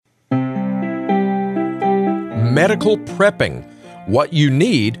medical prepping, what you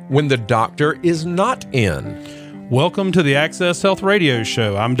need when the doctor is not in. Welcome to the Access Health Radio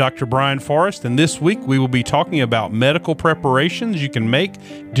Show. I'm Dr. Brian Forrest, and this week we will be talking about medical preparations you can make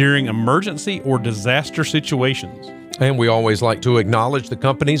during emergency or disaster situations. And we always like to acknowledge the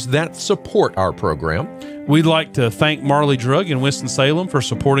companies that support our program. We'd like to thank Marley Drug in Winston-Salem for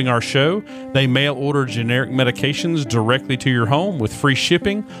supporting our show. They mail order generic medications directly to your home with free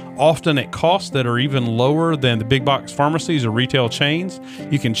shipping, often at costs that are even lower than the big box pharmacies or retail chains.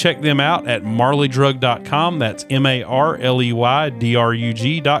 You can check them out at marleydrug.com. That's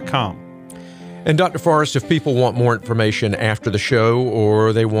MARLEYDRUG.com. And Dr. Forrest, if people want more information after the show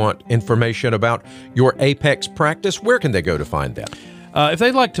or they want information about your Apex practice, where can they go to find that? If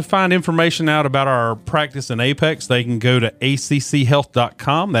they'd like to find information out about our practice in Apex, they can go to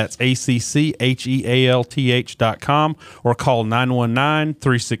acchealth.com. That's ACCHEALTH.com, or call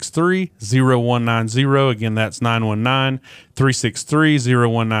 919-363-0190. Again, that's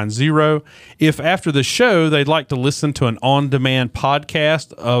 919-363-0190. If after the show they'd like to listen to an on-demand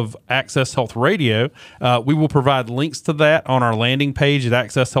podcast of Access Health Radio, we will provide links to that on our landing page at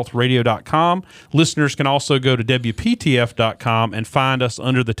accesshealthradio.com. Listeners can also go to WPTF.com and find us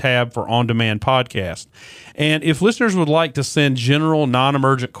under the tab for on-demand podcast. And if listeners would like to send general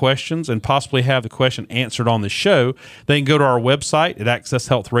non-emergent questions and possibly have the question answered on the show, they can go to our website at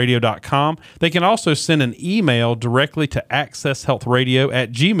accesshealthradio.com. They can also send an email directly to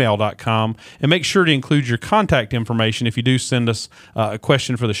accesshealthradio@gmail.com, and make sure to include your contact information if you do send us a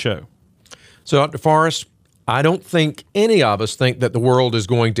question for the show. So, Dr. Forrest, I don't think any of us think that the world is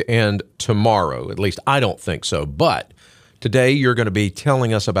going to end tomorrow. At least I don't think so. But today you're going to be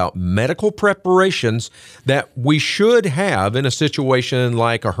telling us about medical preparations that we should have in a situation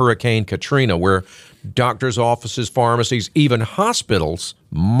like a Hurricane Katrina, where doctors' offices, pharmacies, even hospitals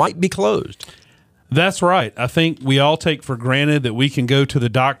might be closed. That's right. I think we all take for granted that we can go to the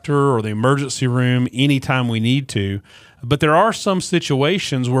doctor or the emergency room anytime we need to. But there are some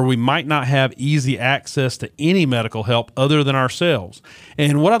situations where we might not have easy access to any medical help other than ourselves.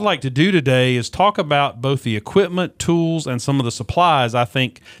 And what I'd like to do today is talk about both the equipment, tools, and some of the supplies I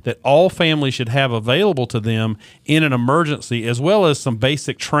think that all families should have available to them in an emergency, as well as some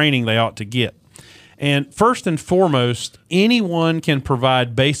basic training they ought to get. And first and foremost, anyone can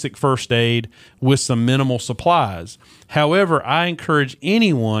provide basic first aid with some minimal supplies. However, I encourage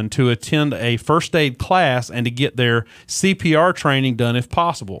anyone to attend a first aid class and to get their CPR training done if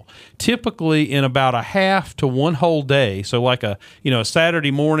possible. Typically in about a half to one whole day, so like a Saturday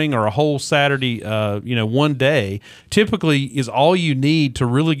morning or a whole Saturday, one day, typically is all you need to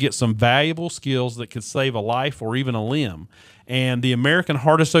really get some valuable skills that could save a life or even a limb. And the American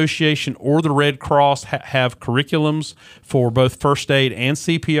Heart Association or the Red Cross have curriculums for both first aid and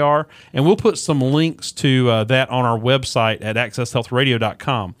CPR, and we'll put some links to that on our website at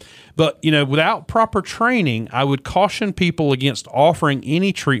accesshealthradio.com. But, without proper training, I would caution people against offering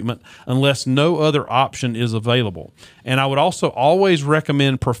any treatment unless no other option is available. And I would also always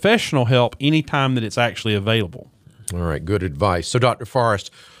recommend professional help anytime that it's actually available. All right, good advice. So, Dr.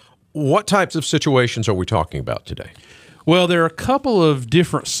 Forrest, what types of situations are we talking about today? Well, there are a couple of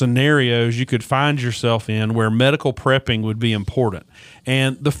different scenarios you could find yourself in where medical prepping would be important.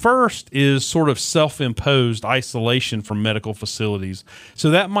 And the first is sort of self-imposed isolation from medical facilities.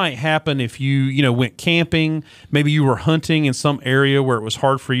 So that might happen if you went camping, maybe you were hunting in some area where it was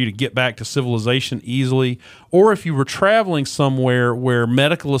hard for you to get back to civilization easily, or if you were traveling somewhere where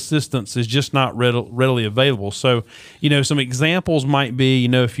medical assistance is just not readily available. So, some examples might be,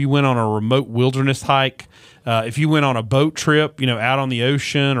 if you went on a remote wilderness hike, if you went on a boat trip, out on the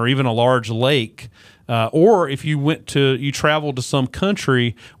ocean or even a large lake, or if you traveled to some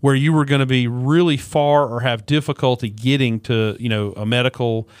country where you were going to be really far or have difficulty getting to, a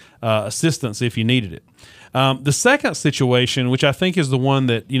medical assistance if you needed it. The second situation, which I think is the one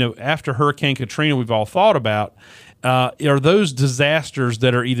that, after Hurricane Katrina we've all thought about, are those disasters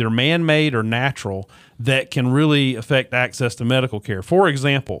that are either man-made or natural that can really affect access to medical care. For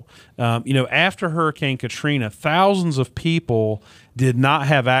example, after Hurricane Katrina, thousands of people did not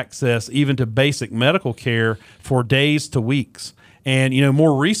have access even to basic medical care for days to weeks. And,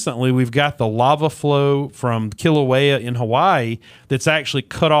 more recently, we've got the lava flow from Kilauea in Hawaii that's actually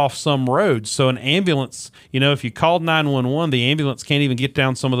cut off some roads. So an ambulance, if you called 911, the ambulance can't even get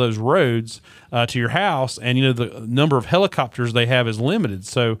down some of those roads to your house. And, the number of helicopters they have is limited.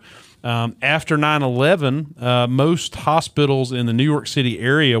 So after 9/11, most hospitals in the New York City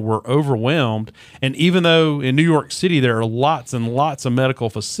area were overwhelmed. And even though in New York City there are lots and lots of medical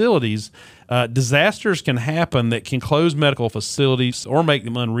facilities, disasters can happen that can close medical facilities or make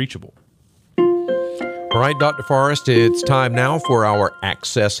them unreachable. All right, Dr. Forrest, it's time now for our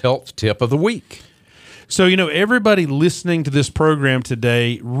Access Health Tip of the Week. So, everybody listening to this program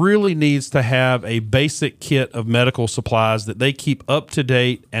today really needs to have a basic kit of medical supplies that they keep up to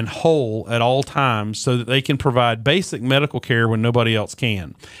date and whole at all times so that they can provide basic medical care when nobody else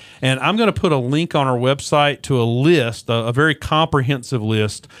can. And I'm going to put a link on our website to a list, a very comprehensive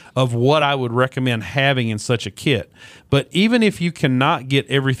list of what I would recommend having in such a kit. But even if you cannot get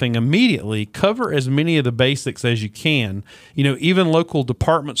everything immediately, cover as many of the basics as you can. Even local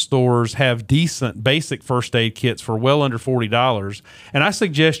department stores have decent basic first aid kits for well under $40. And I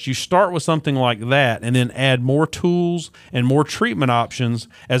suggest you start with something like that and then add more tools and more treatment options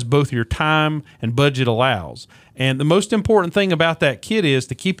as both your time and budget allows. And the most important thing about that kit is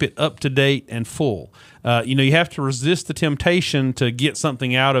to keep it up to date and full. You have to resist the temptation to get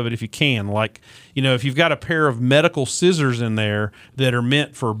something out of it if you can. Like, if you've got a pair of medical scissors in there that are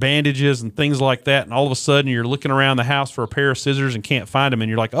meant for bandages and things like that, and all of a sudden you're looking around the house for a pair of scissors and can't find them, and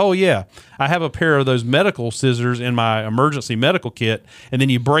you're like, oh yeah, I have a pair of those medical scissors in my emergency medical kit, and then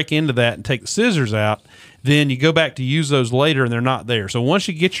you break into that and take the scissors out, then you go back to use those later and they're not there. So once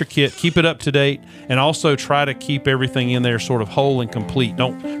you get your kit, keep it up to date and also try to keep everything in there sort of whole and complete.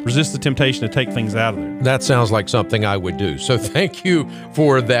 Don't resist the temptation to take things out of there. That sounds like something I would do. So thank you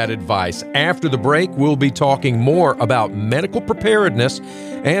for that advice. After the break, we'll be talking more about medical preparedness,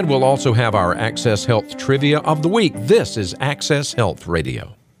 and we'll also have our Access Health Trivia of the Week. This is Access Health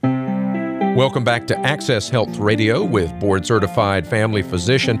Radio. Welcome back to Access Health Radio with board-certified family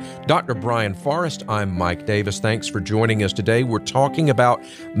physician Dr. Brian Forrest. I'm Mike Davis. Thanks for joining us today. We're talking about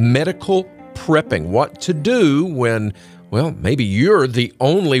medical prepping, what to do when, well, maybe you're the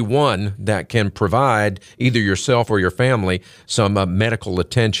only one that can provide either yourself or your family some medical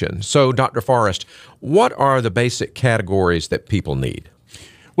attention. So, Dr. Forrest, what are the basic categories that people need?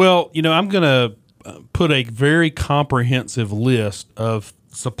 Well, I'm going to put a very comprehensive list of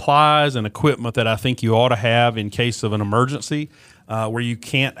supplies and equipment that I think you ought to have in case of an emergency where you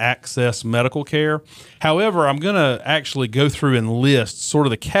can't access medical care. However, I'm going to actually go through and list sort of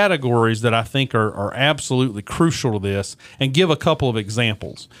the categories that I think are absolutely crucial to this and give a couple of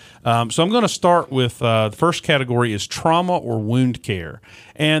examples. So I'm going to start with the first category is trauma or wound care.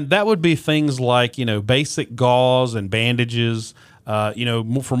 And that would be things like, basic gauze and bandages,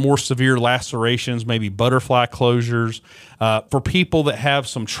 for more severe lacerations, maybe butterfly closures. For people that have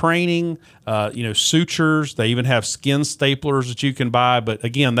some training, sutures. They even have skin staplers that you can buy. But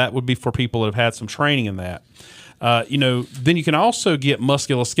again, that would be for people that have had some training in that. Then you can also get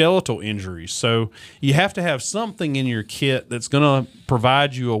musculoskeletal injuries. So you have to have something in your kit that's going to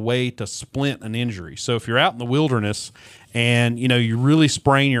provide you a way to splint an injury. So if you're out in the wilderness and, you really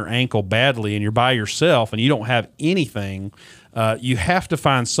sprain your ankle badly and you're by yourself and you don't have anything, you have to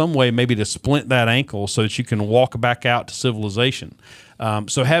find some way maybe to splint that ankle so that you can walk back out to civilization.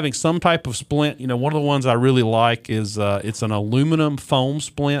 So having some type of splint, one of the ones I really like is it's an aluminum foam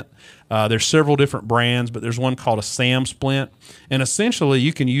splint. There's several different brands, but there's one called a SAM splint. And essentially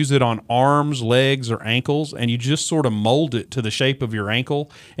you can use it on arms, legs, or ankles, and you just sort of mold it to the shape of your ankle,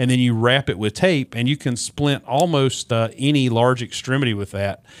 and then you wrap it with tape, and you can splint almost any large extremity with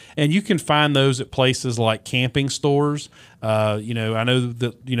that. And you can find those at places like camping stores. I know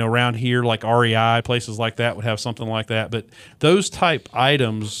that, around here, like REI, places like that would have something like that. But those type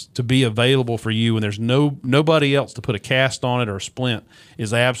items to be available for you when there's nobody else to put a cast on it or a splint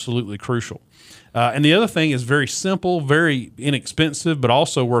is absolutely crucial. And the other thing is very simple, very inexpensive, but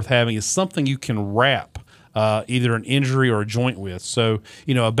also worth having is something you can wrap either an injury or a joint with. So,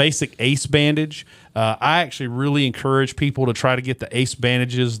 a basic ACE bandage. I actually really encourage people to try to get the ACE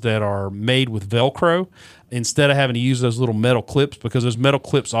bandages that are made with Velcro instead of having to use those little metal clips, because those metal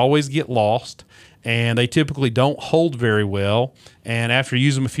clips always get lost and they typically don't hold very well. And after you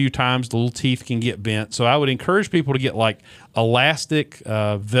use them a few times, the little teeth can get bent. So I would encourage people to get like elastic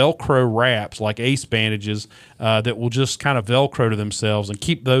Velcro wraps, like ACE bandages, that will just kind of Velcro to themselves, and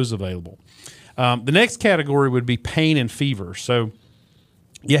keep those available. The next category would be pain and fever. So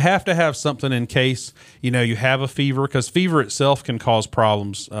you have to have something in case, you have a fever, because fever itself can cause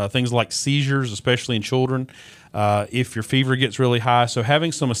problems, things like seizures, especially in children, if your fever gets really high. So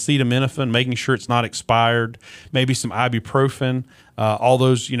having some acetaminophen, making sure it's not expired, maybe some ibuprofen, all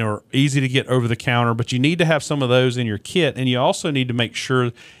those, are easy to get over the counter, but you need to have some of those in your kit. And you also need to make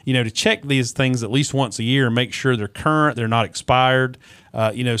sure, to check these things at least once a year and make sure they're current, they're not expired.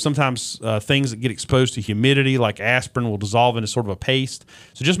 Sometimes things that get exposed to humidity, like aspirin, will dissolve into sort of a paste.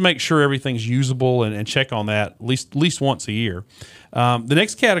 So just make sure everything's usable and check on that at least once a year. The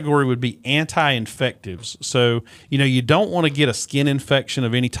next category would be anti-infectives. So, you don't want to get a skin infection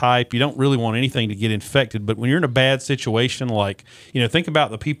of any type. You don't really want anything to get infected. But when you're in a bad situation, like, think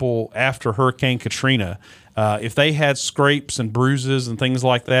about the people after Hurricane Katrina. If they had scrapes and bruises and things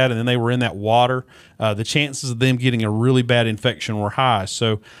like that, and then they were in that water, the chances of them getting a really bad infection were high.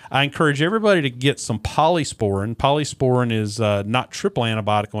 So I encourage everybody to get some Polysporin. Polysporin is not triple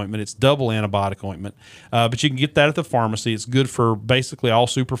antibiotic ointment, it's double antibiotic ointment. But you can get that at the pharmacy. It's good for basically all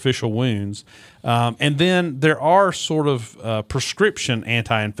superficial wounds. And then there are sort of prescription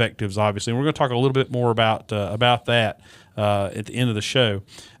anti-infectives, obviously. And we're going to talk a little bit more about that at the end of the show.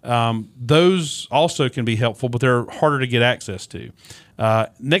 Those also can be helpful, but they're harder to get access to.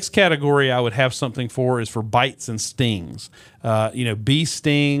 Next category I would have something for is for bites and stings. Bee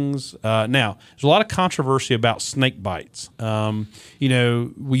stings. Now, there's a lot of controversy about snake bites.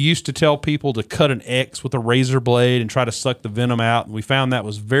 We used to tell people to cut an X with a razor blade and try to suck the venom out, and we found that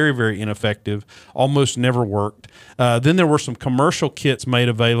was very, very ineffective, almost never worked. Then there were some commercial kits made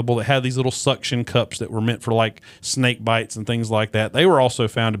available that had these little suction cups that were meant for like snake bites and things like that. They were also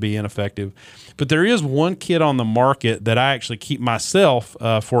found to be ineffective. But there is one kit on the market that I actually keep myself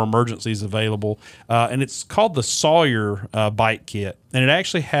for emergencies available, and it's called the Sawyer Bite Kit. And it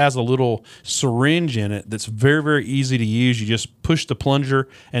actually has a little syringe in it that's very, very easy to use. You just push the plunger,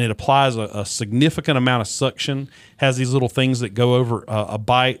 and it applies a significant amount of suction. Has these little things that go over a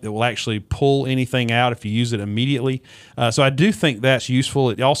bite that will actually pull anything out if you use it immediately. So I do think that's useful.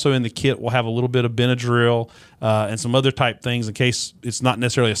 It also in the kit will have a little bit of Benadryl and some other type things in case it's not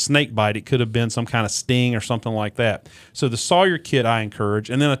necessarily a snake bite. It could have been some kind of sting or something like that. So the Sawyer kit I encourage.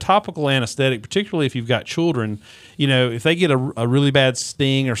 And then a topical anesthetic, particularly if you've got children, if they get a really bad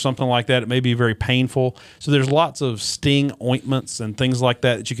sting or something like that, it may be very painful. So there's lots of sting ointments and things like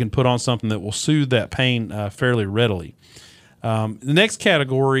that you can put on something that will soothe that pain fairly readily. The next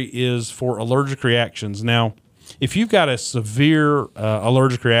category is for allergic reactions. Now, if you've got a severe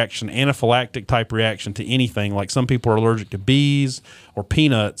allergic reaction, anaphylactic type reaction to anything, like some people are allergic to bees or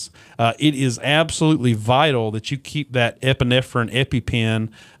peanuts, it is absolutely vital that you keep that epinephrine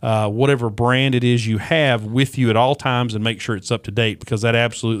EpiPen, whatever brand it is you have, with you at all times and make sure it's up to date, because that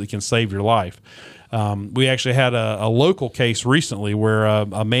absolutely can save your life. We actually had a local case recently where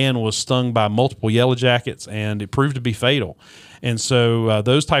a man was stung by multiple yellow jackets, and it proved to be fatal. And so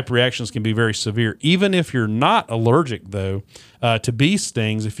those type of reactions can be very severe. Even if you're not allergic, though, to bee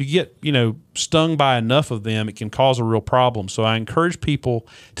stings, if you get, stung by enough of them, it can cause a real problem. So I encourage people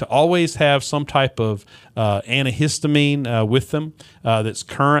to always have some type of antihistamine with them that's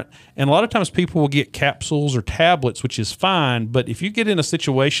current. And a lot of times people will get capsules or tablets, which is fine. But if you get in a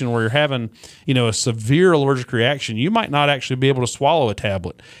situation where you're having, a severe allergic reaction, you might not actually be able to swallow a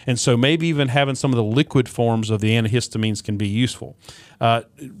tablet. And so maybe even having some of the liquid forms of the antihistamines can be useful.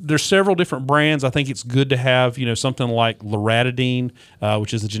 There's several different brands. I think it's good to have, something like Loratadine,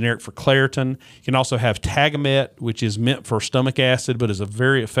 which is the generic for Claritin. You can also have Tagamet, which is meant for stomach acid, but is a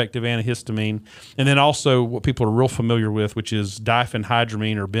very effective antihistamine. And then also what people are real familiar with, which is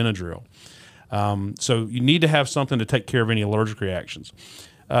diphenhydramine or Benadryl. So you need to have something to take care of any allergic reactions.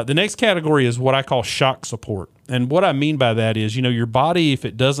 The next category is what I call shock support. And what I mean by that is, your body, if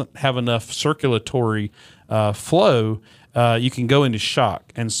it doesn't have enough circulatory flow, you can go into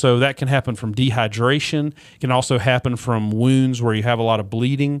shock. And so that can happen from dehydration. It can also happen from wounds where you have a lot of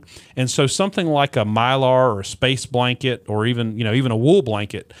bleeding. And so something like a Mylar or a space blanket, or even a wool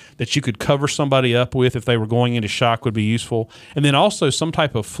blanket that you could cover somebody up with if they were going into shock would be useful. And then also some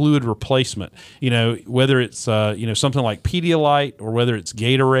type of fluid replacement, whether it's, something like Pedialyte, or whether it's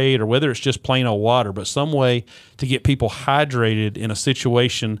Gatorade, or whether it's just plain old water, but some way to get people hydrated in a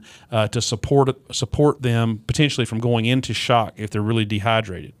situation to support them potentially from going into shock if they're really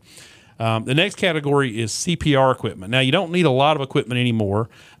dehydrated. The next category is CPR equipment. Now, you don't need a lot of equipment anymore.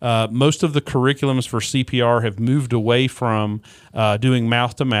 Most of the curriculums for CPR have moved away from doing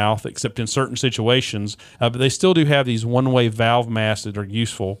mouth-to-mouth, except in certain situations, but they still do have these one-way valve masks that are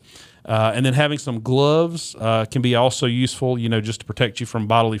useful. And then having some gloves can be also useful, just to protect you from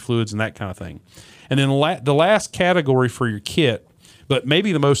bodily fluids and that kind of thing. And then the last category for your kit, but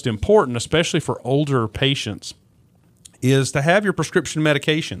maybe the most important, especially for older patients, is to have your prescription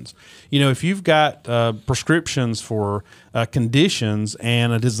medications. If you've got prescriptions for conditions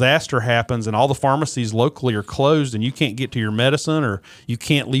and a disaster happens and all the pharmacies locally are closed and you can't get to your medicine, or you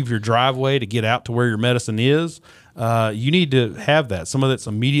can't leave your driveway to get out to where your medicine is, you need to have that. Some of that's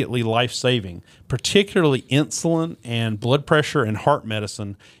immediately life-saving, particularly insulin and blood pressure and heart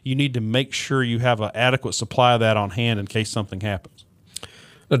medicine. You need to make sure you have an adequate supply of that on hand in case something happens.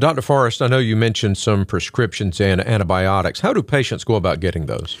 Now, Dr. Forrest, I know you mentioned some prescriptions and antibiotics. How do patients go about getting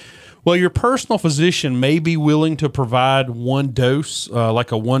those? Well, your personal physician may be willing to provide one dose,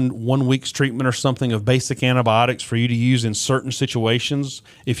 like a one week's treatment or something of basic antibiotics for you to use in certain situations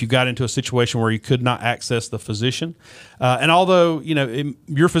if you got into a situation where you could not access the physician. And although,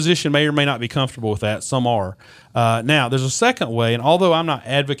 your physician may or may not be comfortable with that, some are. Now, there's a second way, and although I'm not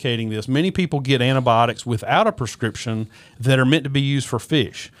advocating this, many people get antibiotics without a prescription that are meant to be used for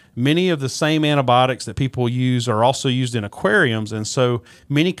fish. Many of the same antibiotics that people use are also used in aquariums, and so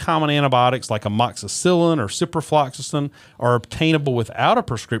many common antibiotics like amoxicillin or ciprofloxacin are obtainable without a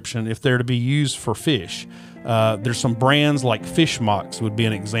prescription if they're to be used for fish. There's some brands like Fishmox would be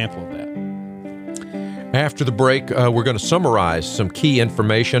an example of that. After the break, we're going to summarize some key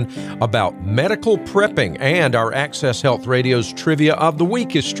information about medical prepping, and our Access Health Radio's Trivia of the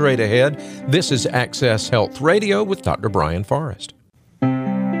Week is straight ahead. This is Access Health Radio with Dr. Brian Forrest.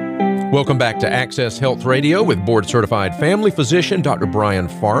 Welcome back to Access Health Radio with board-certified family physician Dr. Brian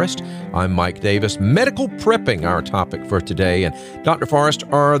Forrest. I'm Mike Davis. Medical prepping, our topic for today. And Dr. Forrest,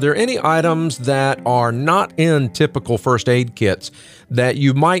 are there any items that are not in typical first aid kits that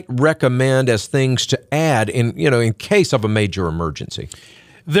you might recommend as things to add in case of a major emergency?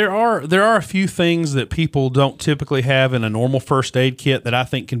 There are a few things that people don't typically have in a normal first aid kit that I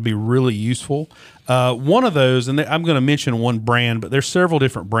think can be really useful. One of those, and I'm going to mention one brand, but there's several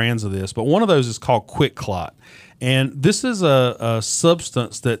different brands of this, but one of those is called QuikClot. And this is a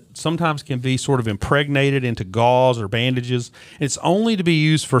substance that sometimes can be sort of impregnated into gauze or bandages. It's only to be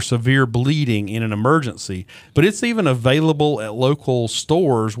used for severe bleeding in an emergency, but it's even available at local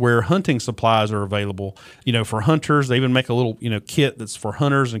stores where hunting supplies are available. For hunters, they even make a little, kit that's for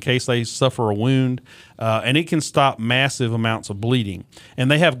hunters in case they suffer a wound. And it can stop massive amounts of bleeding. And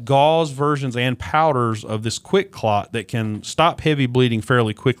they have gauze versions and powders of this QuikClot that can stop heavy bleeding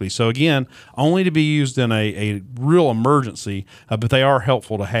fairly quickly. So again, only to be used in a real emergency, but they are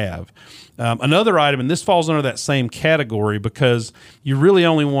helpful to have. Another item, and this falls under that same category because you really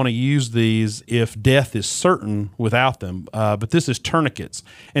only want to use these if death is certain without them, but this is tourniquets.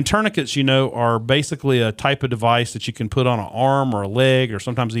 And tourniquets, are basically a type of device that you can put on an arm or a leg or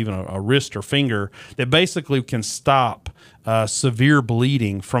sometimes even a wrist or finger that basically can stop severe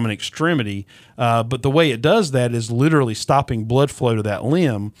bleeding from an extremity. But the way it does that is literally stopping blood flow to that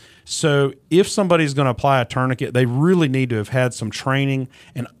limb. So if somebody's going to apply a tourniquet, they really need to have had some training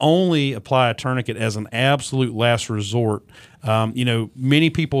and only apply a tourniquet as an absolute last resort. Many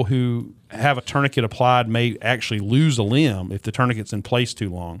people who have a tourniquet applied may actually lose a limb if the tourniquet's in place too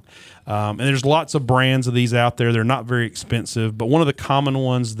long. And there's lots of brands of these out there. They're not very expensive, but one of the common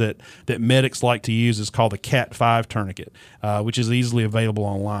ones that medics like to use is called the Cat 5 tourniquet, which is easily available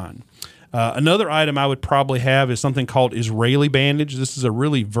online. Another item I would probably have is something called Israeli bandage. This is a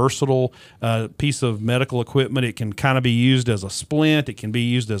really versatile piece of medical equipment. It can kind of be used as a splint. It can be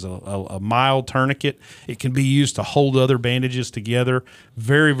used as a mild tourniquet. It can be used to hold other bandages together.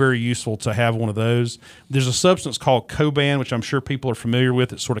 Very, very useful to have one of those. There's a substance called Coban, which I'm sure people are familiar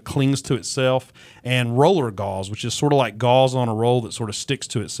with. It sort of clings to itself. And roller gauze, which is sort of like gauze on a roll that sort of sticks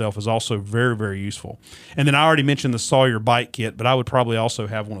to itself, is also very, very useful. And then I already mentioned the Sawyer Bite Kit, but I would probably also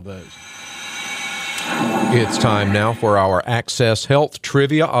have one of those. It's time now for our Access Health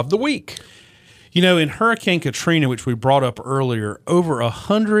Trivia of the Week. In Hurricane Katrina, which we brought up earlier, over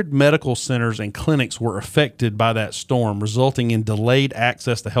 100 medical centers and clinics were affected by that storm, resulting in delayed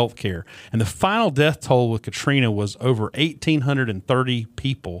access to health care. And the final death toll with Katrina was over 1,830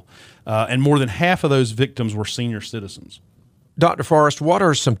 people, and more than half of those victims were senior citizens. Dr. Forrest, what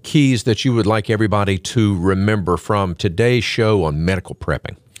are some keys that you would like everybody to remember from today's show on medical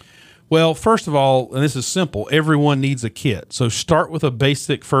prepping? Well, first of all, and this is simple, everyone needs a kit. So start with a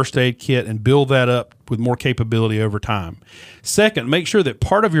basic first aid kit and build that up with more capability over time. Second, make sure that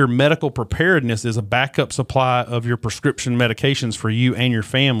part of your medical preparedness is a backup supply of your prescription medications for you and your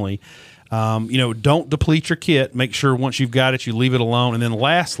family. Don't deplete your kit. Make sure once you've got it, you leave it alone. And then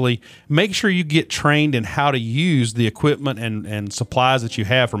lastly, make sure you get trained in how to use the equipment and supplies that you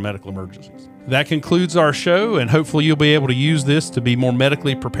have for medical emergencies. That concludes our show, and hopefully you'll be able to use this to be more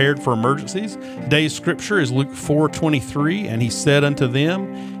medically prepared for emergencies. Today's scripture is Luke 4:23, and he said unto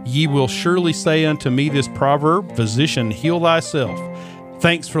them, Ye will surely say unto me this proverb, Physician, heal thyself.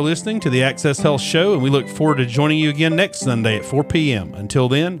 Thanks for listening to the Access Health Show, and we look forward to joining you again next Sunday at 4 p.m. Until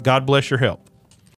then, God bless your health.